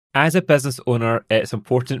As a business owner, it's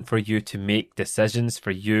important for you to make decisions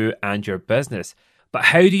for you and your business. But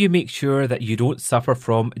how do you make sure that you don't suffer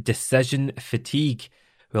from decision fatigue?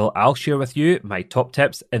 Well, I'll share with you my top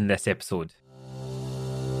tips in this episode.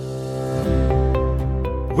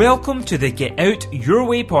 Welcome to the Get Out Your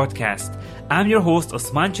Way podcast. I'm your host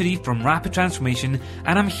Osman Sharif from Rapid Transformation,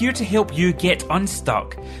 and I'm here to help you get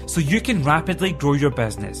unstuck so you can rapidly grow your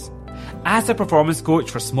business. As a performance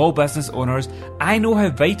coach for small business owners, I know how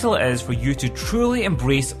vital it is for you to truly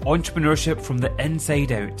embrace entrepreneurship from the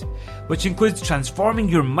inside out, which includes transforming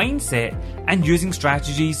your mindset and using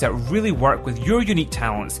strategies that really work with your unique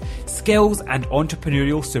talents, skills, and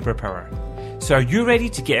entrepreneurial superpower. So are you ready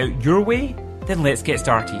to get out your way? Then let's get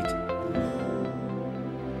started.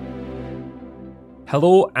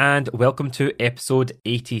 Hello and welcome to episode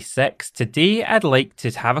 86. Today I'd like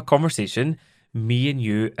to have a conversation, me and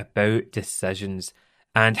you, about decisions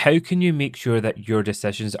and how can you make sure that your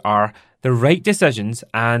decisions are the right decisions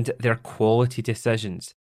and they're quality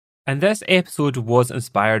decisions. And this episode was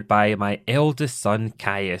inspired by my eldest son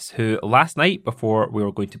Caius, who last night before we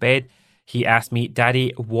were going to bed, he asked me,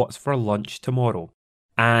 "Daddy, what's for lunch tomorrow?"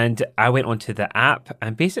 And I went onto the app,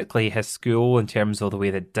 and basically his school, in terms of the way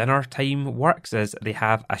that dinner time works, is they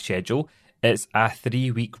have a schedule. It's a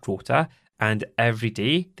 3-week rota, and every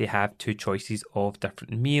day they have 2 choices of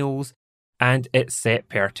different meals, and it's set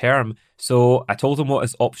per term. So I told him what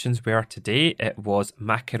his options were today. It was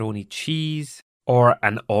macaroni cheese or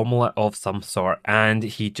an omelette of some sort, and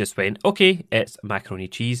he just went, okay, it's macaroni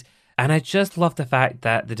cheese. And I just love the fact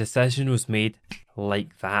that the decision was made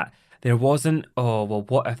like that. There wasn't, oh, well,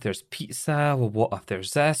 what if there's pizza? Well, what if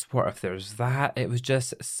there's this? What if there's that? It was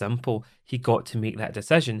just simple. He got to make that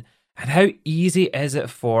decision. And how easy is it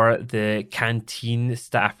for the canteen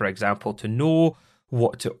staff, for example, to know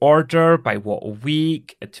what to order by what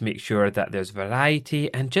week, to make sure that there's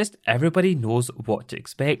variety, and just everybody knows what to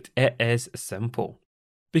expect. It is simple.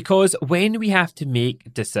 Because when we have to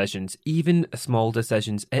make decisions, even small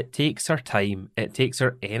decisions, it takes our time, it takes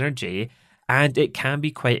our energy, and it can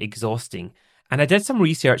be quite exhausting. And I did some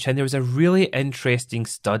research, and there was a really interesting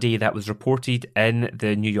study that was reported in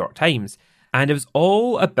the New York Times. And it was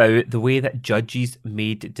all about the way that judges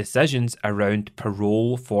made decisions around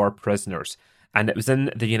parole for prisoners. And it was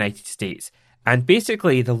in the United States. And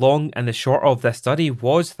basically, the long and the short of this study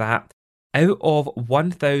was that out of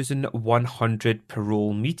 1,100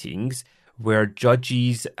 parole meetings where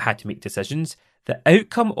judges had to make decisions, the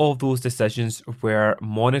outcome of those decisions were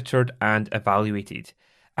monitored and evaluated.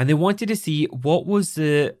 And they wanted to see what was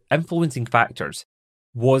the influencing factors.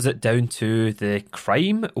 Was it down to the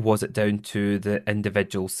crime? Was it down to the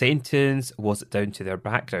individual sentence? Was it down to their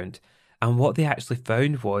background? And what they actually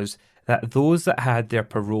found was that those that had their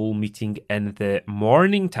parole meeting in the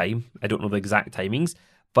morning time, I don't know the exact timings,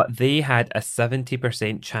 but they had a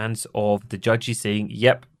 70% chance of the judges saying,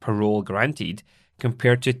 yep, parole granted,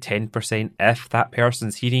 compared to 10% if that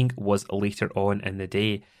person's hearing was later on in the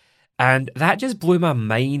day. And that just blew my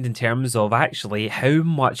mind in terms of actually how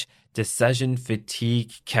much decision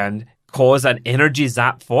fatigue can cause an energy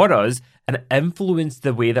zap for us and influence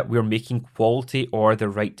the way that we're making quality or the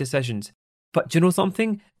right decisions. But do you know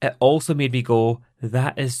something? It also made me go,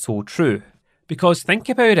 that is so true. Because think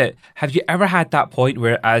about it, have you ever had that point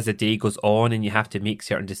where as the day goes on and you have to make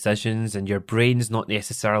certain decisions and your brain's not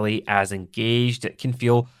necessarily as engaged, it can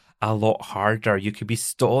feel a lot harder. You could be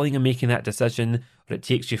stalling and making that decision, or it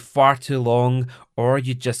takes you far too long, or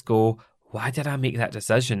you just go, why did I make that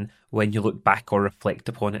decision, when you look back or reflect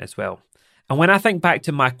upon it as well. And when I think back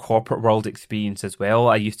to my corporate world experience as well,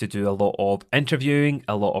 I used to do a lot of interviewing,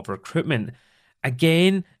 a lot of recruitment.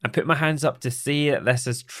 Again, I put my hands up to say that this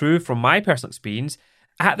is true from my personal experience.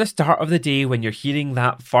 At the start of the day, when you're hearing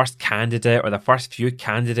that first candidate or the first few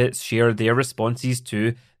candidates share their responses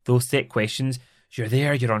to those set questions, you're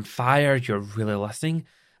there, you're on fire, you're really listening.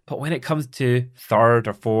 But when it comes to third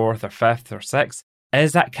or fourth or fifth or sixth,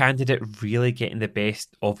 is that candidate really getting the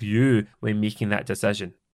best of you when making that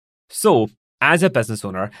decision? So, as a business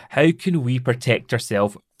owner, how can we protect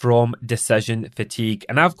ourselves from decision fatigue?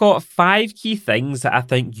 And I've got 5 key things that I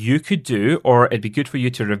think you could do, or it'd be good for you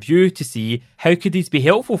to review to see how could these be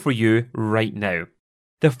helpful for you right now.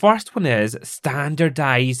 The first one is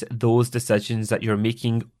standardize those decisions that you're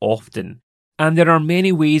making often. And there are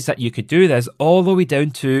many ways that you could do this, all the way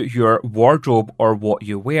down to your wardrobe or what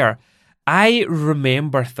you wear. I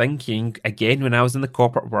remember thinking, again, when I was in the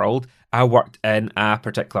corporate world, I worked in a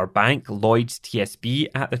particular bank, Lloyds TSB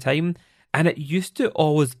at the time, and it used to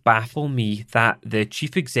always baffle me that the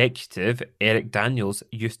chief executive, Eric Daniels,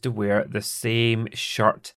 used to wear the same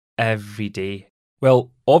shirt every day.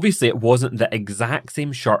 Well, obviously it wasn't the exact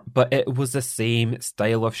same shirt, but it was the same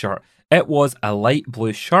style of shirt. It was a light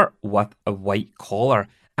blue shirt with a white collar.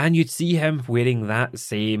 And you'd see him wearing that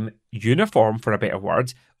same uniform, for a better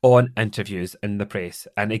word, on interviews in the press.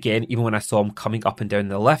 And again, even when I saw him coming up and down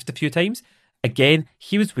the lift a few times, again,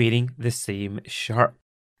 he was wearing the same shirt.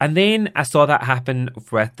 And then I saw that happen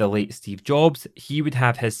with the late Steve Jobs. He would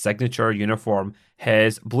have his signature uniform,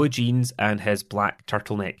 his blue jeans and his black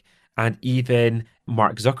turtleneck. And even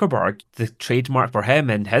Mark Zuckerberg, the trademark for him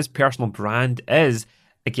and his personal brand is,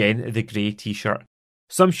 again, the grey t-shirt.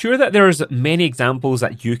 So I'm sure that there's many examples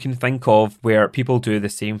that you can think of where people do the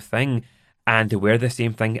same thing and they wear the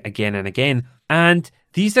same thing again and again. And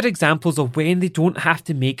these are examples of when they don't have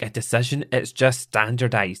to make a decision, it's just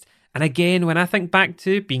standardized. And again, when I think back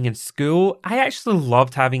to being in school, I actually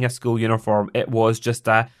loved having a school uniform. It was just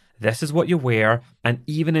this is what you wear. And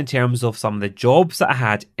even in terms of some of the jobs that I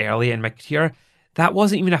had early in my career, that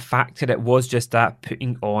wasn't even a factor. It was just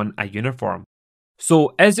putting on a uniform.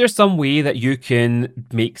 So is there some way that you can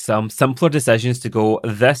make some simpler decisions to go,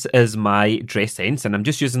 this is my dress sense, and I'm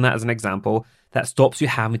just using that as an example, that stops you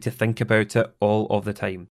having to think about it all of the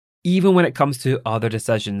time? Even when it comes to other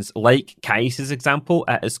decisions, like Kais's example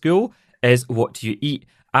at his school is, what do you eat?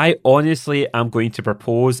 I honestly am going to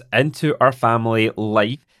propose into our family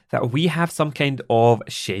life that we have some kind of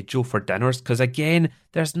schedule for dinners, because again,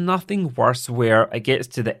 there's nothing worse where it gets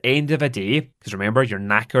to the end of a day, because remember, you're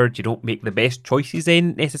knackered, you don't make the best choices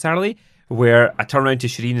then necessarily, where I turn around to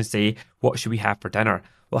Shireen and say, what should we have for dinner?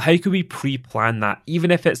 Well, how can we pre-plan that,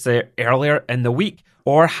 even if it's earlier in the week,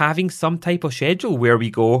 or having some type of schedule where we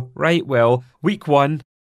go, right, well, week 1,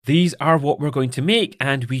 these are what we're going to make,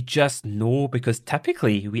 and we just know, because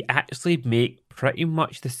typically we actually make pretty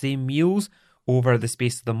much the same meals over the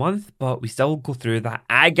space of the month, but we still go through that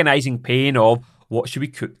agonizing pain of what should we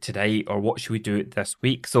cook today or what should we do this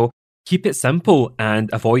week. So keep it simple and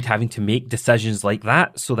avoid having to make decisions like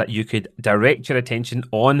that, so that you could direct your attention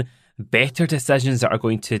on better decisions that are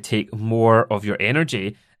going to take more of your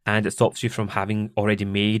energy, and it stops you from having already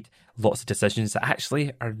made lots of decisions that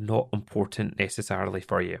actually are not important necessarily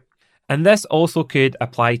for you. And this also could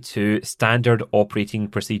apply to standard operating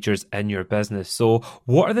procedures in your business. So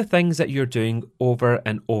what are the things that you're doing over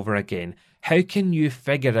and over again? How can you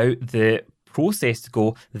figure out the process to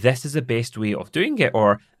go, this is the best way of doing it,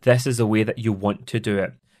 or this is the way that you want to do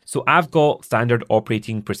it? So I've got standard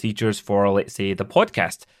operating procedures for, let's say, the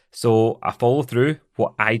podcast. So I follow through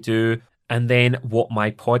what I do, and then what my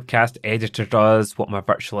podcast editor does, what my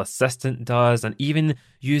virtual assistant does, and even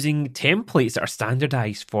using templates that are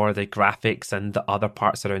standardized for the graphics and the other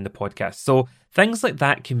parts around the podcast. So things like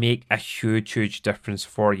that can make a huge, huge difference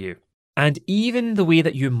for you. And even the way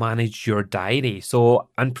that you manage your diary. So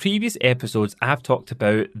in previous episodes, I've talked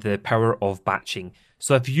about the power of batching.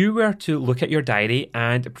 So if you were to look at your diary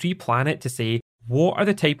and pre-plan it to say, what are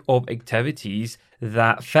the type of activities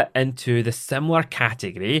that fit into the similar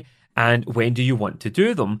category, and when do you want to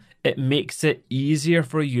do them? It makes it easier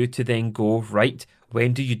for you to then go, right,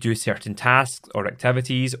 when do you do certain tasks or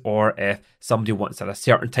activities, or if somebody wants a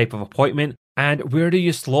certain type of appointment, and where do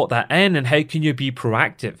you slot that in, and how can you be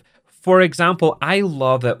proactive? For example, I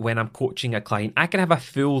love it when I'm coaching a client. I can have a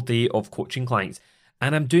full day of coaching clients,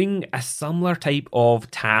 and I'm doing a similar type of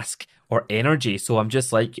task or energy. So I'm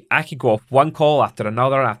just like, I could go off one call after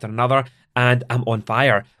another, and I'm on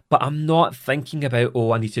fire. But I'm not thinking about,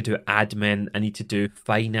 I need to do admin, I need to do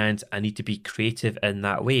finance, I need to be creative in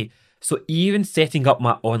that way. So even setting up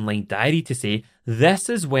my online diary to say, this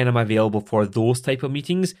is when I'm available for those type of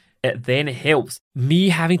meetings, it then helps me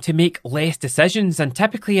having to make less decisions. And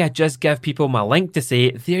typically I just give people my link to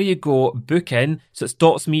say, there you go, book in. So it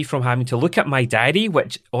stops me from having to look at my diary,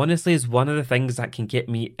 which honestly is one of the things that can get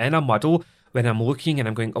me in a muddle when I'm looking and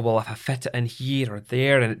I'm going, if I fit it in here or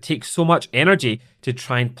there, and it takes so much energy to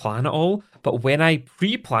try and plan it all. But when I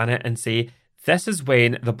pre-plan it and say, this is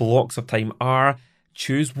when the blocks of time are,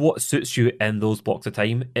 choose what suits you in those blocks of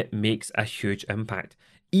time, it makes a huge impact.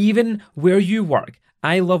 Even where you work,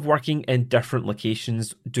 I love working in different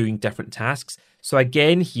locations, doing different tasks. So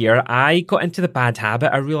again, here, I got into the bad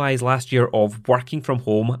habit, I realized last year, of working from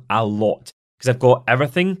home a lot, because I've got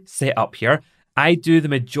everything set up here. I do the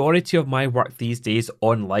majority of my work these days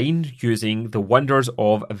online using the wonders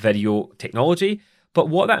of video technology. But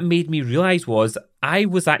what that made me realize was I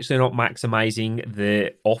was actually not maximizing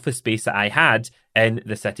the office space that I had in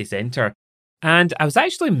the city centre. And I was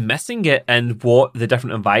actually missing it in what the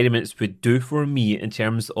different environments would do for me in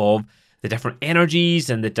terms of the different energies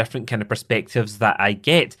and the different kind of perspectives that I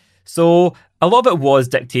get. So a lot of it was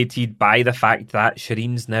dictated by the fact that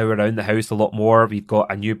Shireen's now around the house a lot more. We've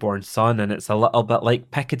got a newborn son, and it's a little bit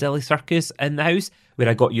like Piccadilly Circus in the house, where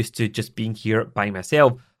I got used to just being here by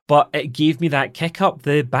myself. But it gave me that kick up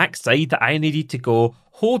the backside that I needed to go,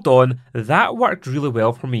 hold on, that worked really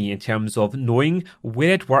well for me in terms of knowing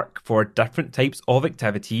where I'd work for different types of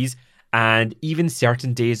activities and even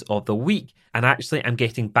certain days of the week. And actually, I'm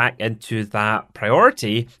getting back into that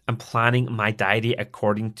priority and planning my diary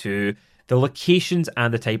according to the locations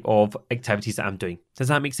and the type of activities that I'm doing. Does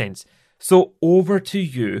that make sense? So over to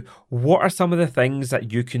you. What are some of the things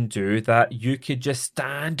that you can do that you could just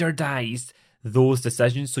standardize those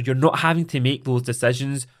decisions so you're not having to make those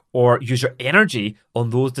decisions or use your energy on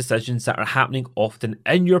those decisions that are happening often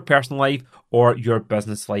in your personal life or your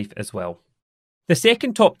business life as well? The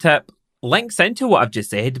second top tip links into what I've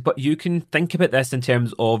just said, but you can think about this in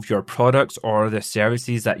terms of your products or the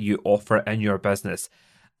services that you offer in your business.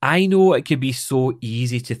 I know it can be so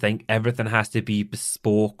easy to think everything has to be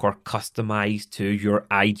bespoke or customized to your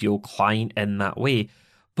ideal client in that way.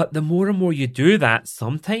 But the more and more you do that,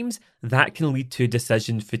 sometimes that can lead to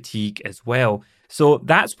decision fatigue as well. So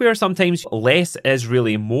that's where sometimes less is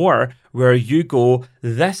really more, where you go,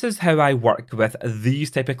 this is how I work with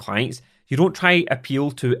these type of clients. You don't try appeal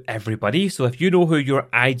to everybody. So if you know who your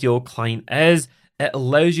ideal client is, it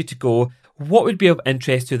allows you to go, what would be of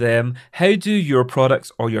interest to them? How do your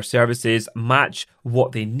products or your services match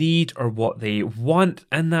what they need or what they want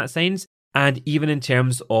in that sense? And even in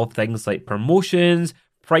terms of things like promotions,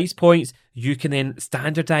 price points, you can then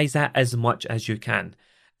standardize that as much as you can.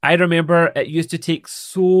 I remember it used to take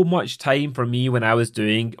so much time for me when I was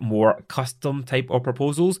doing more custom type of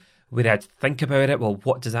proposals, where I'd think about it, well,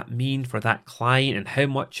 what does that mean for that client and how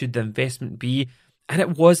much should the investment be? And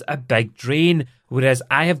it was a big drain, whereas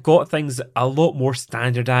I have got things a lot more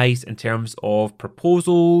standardized in terms of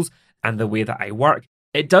proposals and the way that I work.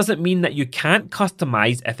 It doesn't mean that you can't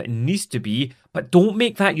customize if it needs to be, but don't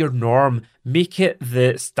make that your norm. Make it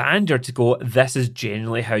the standard to go, this is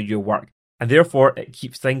generally how you work. And therefore, it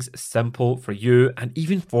keeps things simple for you and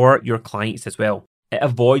even for your clients as well. It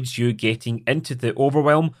avoids you getting into the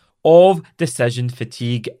overwhelm of decision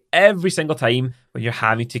fatigue every single time when you're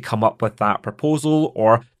having to come up with that proposal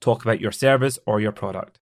or talk about your service or your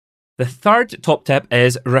product. The third top tip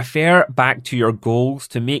is refer back to your goals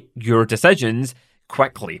to make your decisions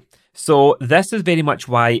quickly. So this is very much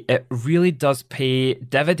why it really does pay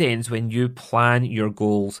dividends when you plan your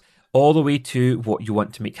goals all the way to what you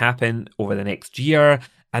want to make happen over the next year,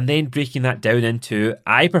 and then breaking that down into,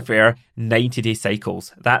 I prefer 90-day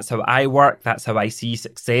cycles. That's how I work. That's how I see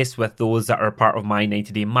success with those that are part of my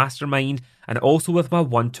 90-day mastermind and also with my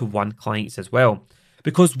one-to-one clients as well.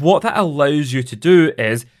 Because what that allows you to do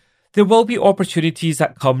is there will be opportunities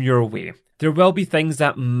that come your way. There will be things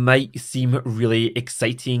that might seem really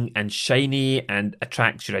exciting and shiny and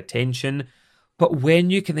attracts your attention. But when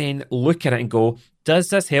you can then look at it and go, does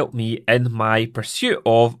this help me in my pursuit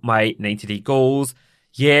of my 90-day goals?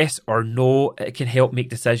 Yes or no, it can help make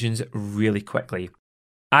decisions really quickly.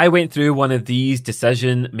 I went through one of these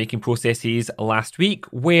decision-making processes last week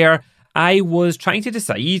where I was trying to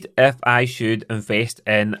decide if I should invest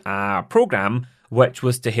in a program which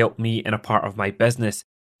was to help me in a part of my business.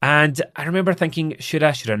 And I remember thinking, should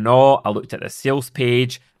I not? I looked at the sales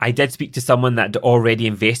page. I did speak to someone that had already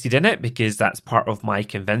invested in it because that's part of my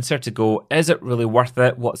convincer to go, is it really worth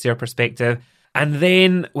it? What's their perspective? And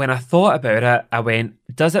then when I thought about it, I went,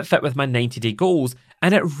 does it fit with my 90-day goals?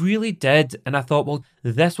 And it really did. And I thought, well,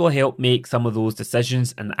 this will help make some of those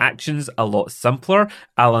decisions and actions a lot simpler.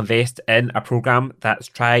 I'll invest in a program that's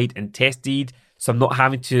tried and tested, so I'm not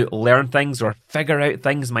having to learn things or figure out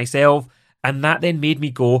things myself. And that then made me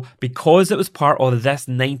go, because it was part of this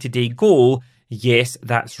 90-day goal, yes,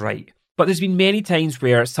 that's right. But there's been many times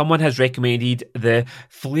where someone has recommended the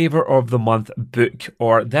Flavor of the Month book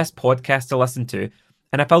or this podcast to listen to.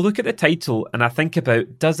 And if I look at the title and I think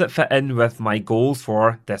about, does it fit in with my goals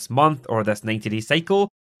for this month or this 90-day cycle?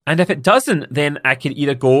 And if it doesn't, then I can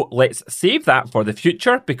either go, let's save that for the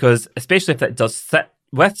future, because especially if it does sit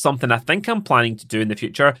with something I think I'm planning to do in the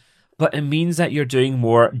future, but it means that you're doing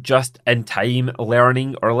more just-in-time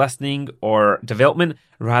learning or listening or development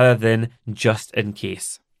rather than just in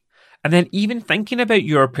case. And then even thinking about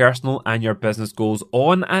your personal and your business goals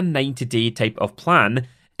on a 90-day type of plan,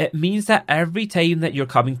 it means that every time that you're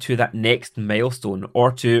coming to that next milestone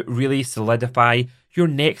or to really solidify your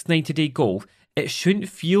next 90-day goal, it shouldn't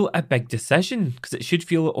feel a big decision, because it should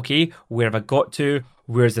feel, okay, where have I got to?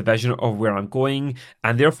 Where's the vision of where I'm going?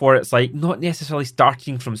 And therefore, it's like not necessarily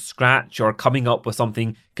starting from scratch or coming up with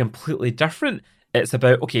something completely different. It's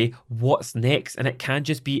about, okay, what's next? And it can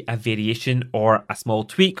just be a variation or a small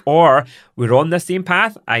tweak, or we're on the same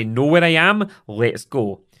path. I know where I am. Let's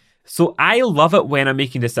go. So I love it when I'm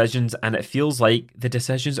making decisions and it feels like the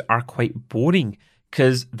decisions are quite boring,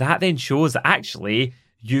 because that then shows that actually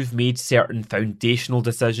you've made certain foundational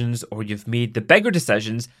decisions, or you've made the bigger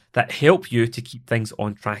decisions that help you to keep things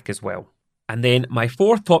on track as well. And then my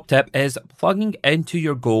fourth top tip is plugging into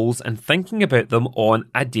your goals and thinking about them on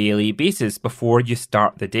a daily basis before you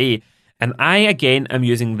start the day. And I, again, am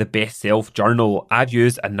using the Best Self Journal. I've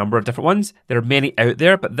used a number of different ones. There are many out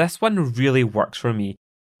there, but this one really works for me,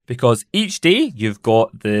 because each day you've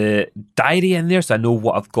got the diary in there, so I know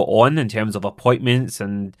what I've got on in terms of appointments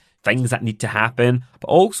and things that need to happen. But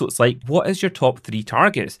also it's like, what is your top 3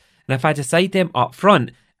 targets? And if I decide them up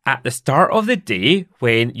front, at the start of the day,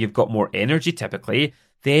 when you've got more energy typically,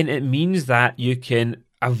 then it means that you can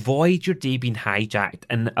avoid your day being hijacked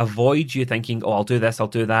and avoid you thinking, oh, I'll do this, I'll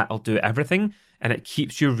do that, I'll do everything. And it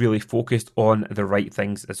keeps you really focused on the right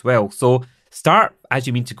things as well. So start as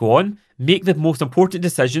you mean to go on, make the most important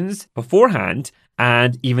decisions beforehand,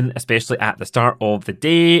 and even especially at the start of the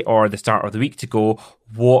day or the start of the week to go,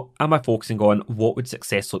 what am I focusing on? What would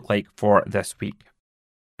success look like for this week?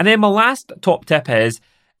 And then my last top tip is,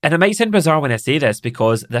 and it might sound bizarre when I say this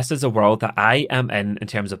because this is a world that I am in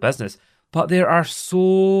terms of business, but there are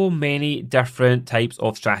so many different types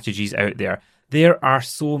of strategies out there. There are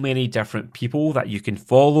so many different people that you can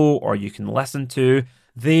follow or you can listen to.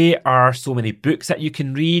 There are so many books that you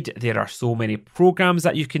can read. There are so many programs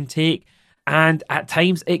that you can take. And at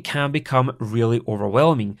times it can become really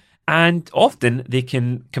overwhelming. And often they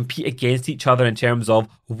can compete against each other in terms of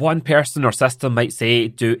one person or system might say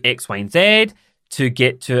do X, Y, and Z to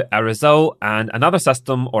get to a result, and another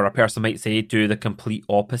system or a person might say do the complete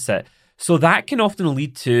opposite. So that can often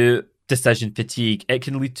lead to decision fatigue. It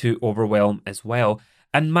can lead to overwhelm as well.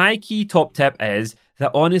 And my key top tip is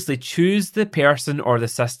that honestly choose the person or the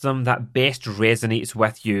system that best resonates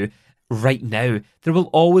with you right now. There will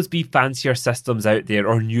always be fancier systems out there,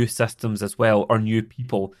 or new systems as well, or new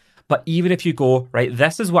people. But even if you go, right,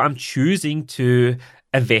 this is what I'm choosing to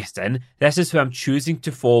invest in, this is who I'm choosing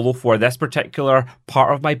to follow for this particular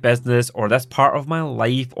part of my business or this part of my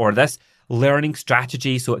life or this learning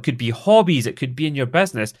strategy. So it could be hobbies, it could be in your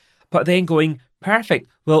business, but then going, perfect,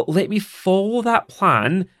 well, let me follow that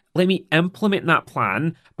plan, let me implement that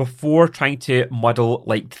plan before trying to muddle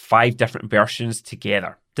like 5 different versions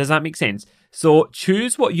together. Does that make sense? So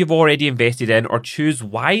choose what you've already invested in, or choose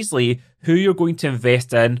wisely who you're going to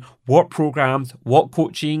invest in, what programs, what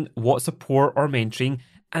coaching, what support or mentoring,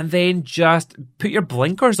 and then just put your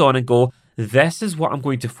blinkers on and go, this is what I'm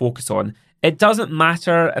going to focus on. It doesn't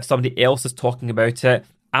matter if somebody else is talking about it.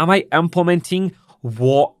 Am I implementing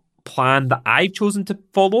what plan that I've chosen to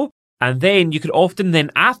follow? And then you could often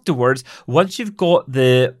then afterwards, once you've got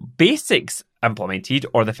the basics implemented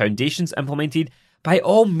or the foundations implemented, by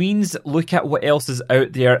all means, look at what else is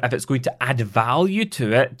out there if it's going to add value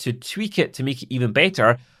to it, to tweak it, to make it even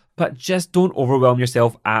better. But just don't overwhelm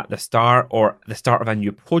yourself at the start, or the start of a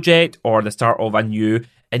new project, or the start of a new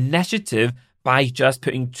initiative by just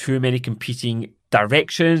putting too many competing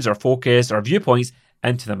directions or focus or viewpoints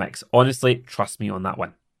into the mix. Honestly, trust me on that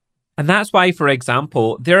one. And that's why, for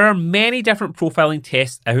example, there are many different profiling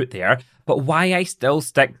tests out there, but why I still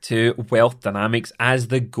stick to Wealth Dynamics as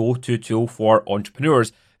the go-to tool for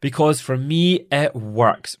entrepreneurs, because for me, it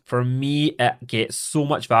works. For me, it gets so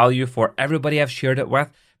much value for everybody I've shared it with.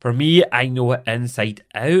 For me, I know it inside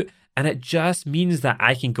out, and it just means that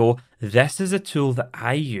I can go, this is a tool that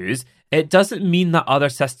I use. It doesn't mean that other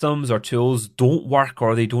systems or tools don't work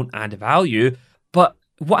or they don't add value, but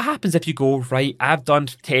what happens if you go, right, I've done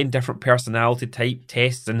 10 different personality type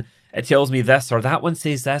tests and it tells me this or that one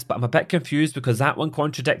says this, but I'm a bit confused because that one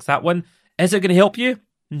contradicts that one. Is it going to help you?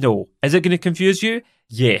 No. Is it going to confuse you?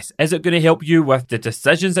 Yes. Is it going to help you with the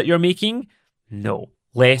decisions that you're making? No.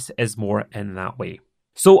 Less is more in that way.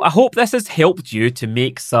 So I hope this has helped you to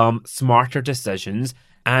make some smarter decisions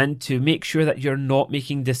and to make sure that you're not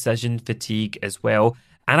making decision fatigue as well.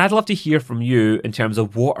 And I'd love to hear from you in terms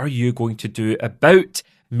of what are you going to do about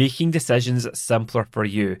making decisions simpler for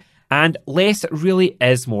you. And less really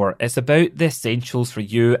is more. It's about the essentials for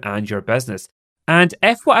you and your business. And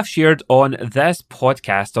if what I've shared on this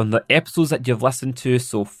podcast, on the episodes that you've listened to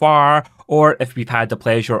so far, or if we've had the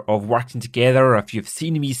pleasure of working together, or if you've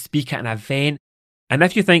seen me speak at an event, and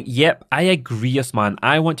if you think, yep, I agree, Usman,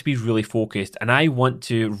 I want to be really focused and I want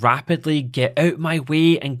to rapidly get out my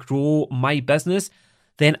way and grow my business,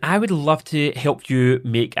 then I would love to help you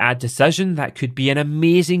make a decision that could be an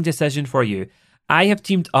amazing decision for you. I have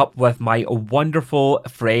teamed up with my wonderful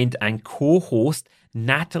friend and co-host,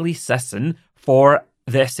 Natalie Sisson, for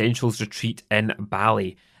the Essentials Retreat in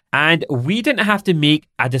Bali. And we didn't have to make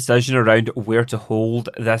a decision around where to hold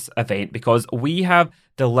this event because we have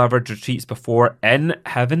delivered retreats before in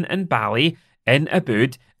heaven in Bali, in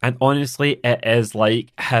Ubud, and honestly, it is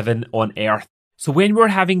like heaven on earth. So when we're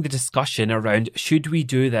having the discussion around should we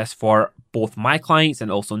do this for both my clients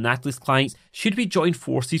and also Natalie's clients, should we join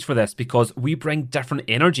forces for this because we bring different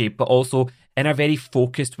energy, but also in a very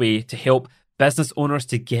focused way to help business owners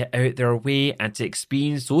to get out their way and to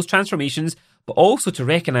experience those transformations, but also to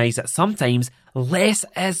recognize that sometimes less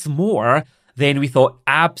is more. Then we thought,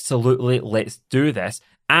 absolutely, let's do this.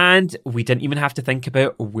 And we didn't even have to think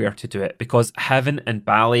about where to do it because heaven in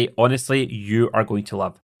Bali, honestly, you are going to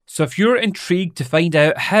love. So if you're intrigued to find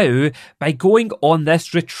out how, by going on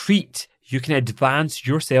this retreat, you can advance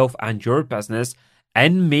yourself and your business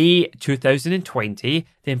in May 2020,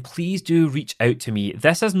 then please do reach out to me.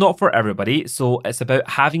 This is not for everybody, so it's about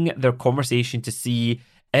having the conversation to see,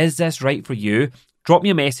 is this right for you? Drop me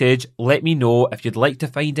a message, let me know if you'd like to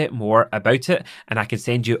find out more about it, and I can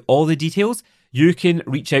send you all the details. You can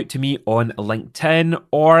reach out to me on LinkedIn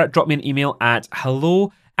or drop me an email at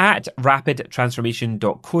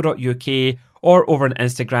hello@rapidtransformation.co.uk or over on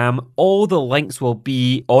Instagram. All the links will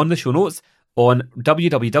be on the show notes on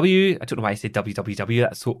www, I don't know why I said www,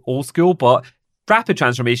 that's so old school, but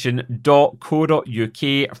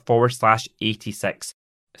rapidtransformation.co.uk/86.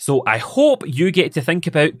 So I hope you get to think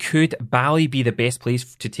about, could Bali be the best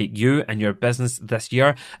place to take you and your business this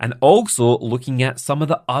year? And also looking at some of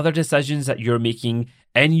the other decisions that you're making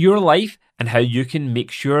in your life and how you can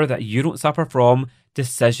make sure that you don't suffer from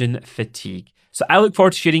decision fatigue. So I look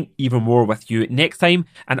forward to sharing even more with you next time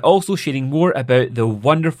and also sharing more about the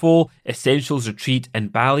wonderful Essentials Retreat in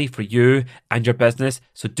Bali for you and your business.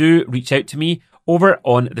 So do reach out to me. Over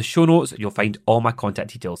on the show notes, you'll find all my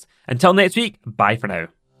contact details. Until next week, bye for now.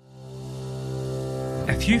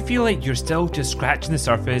 If you feel like you're still just scratching the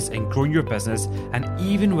surface and growing your business, and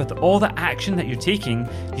even with all the action that you're taking,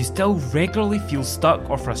 you still regularly feel stuck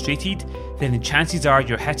or frustrated, then the chances are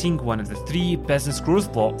you're hitting one of the 3 business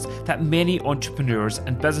growth blocks that many entrepreneurs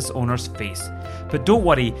and business owners face. But don't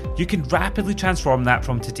worry, you can rapidly transform that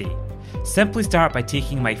from today. Simply start by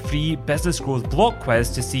taking my free business growth block quiz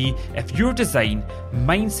to see if your design,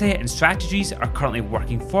 mindset and strategies are currently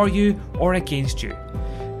working for you or against you.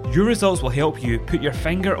 Your results will help you put your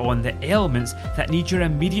finger on the elements that need your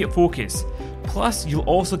immediate focus. Plus, you'll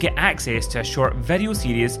also get access to a short video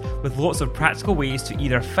series with lots of practical ways to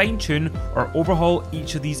either fine-tune or overhaul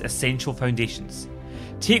each of these essential foundations.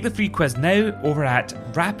 Take the free quiz now over at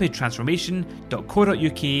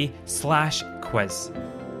rapidtransformation.co.uk/quiz.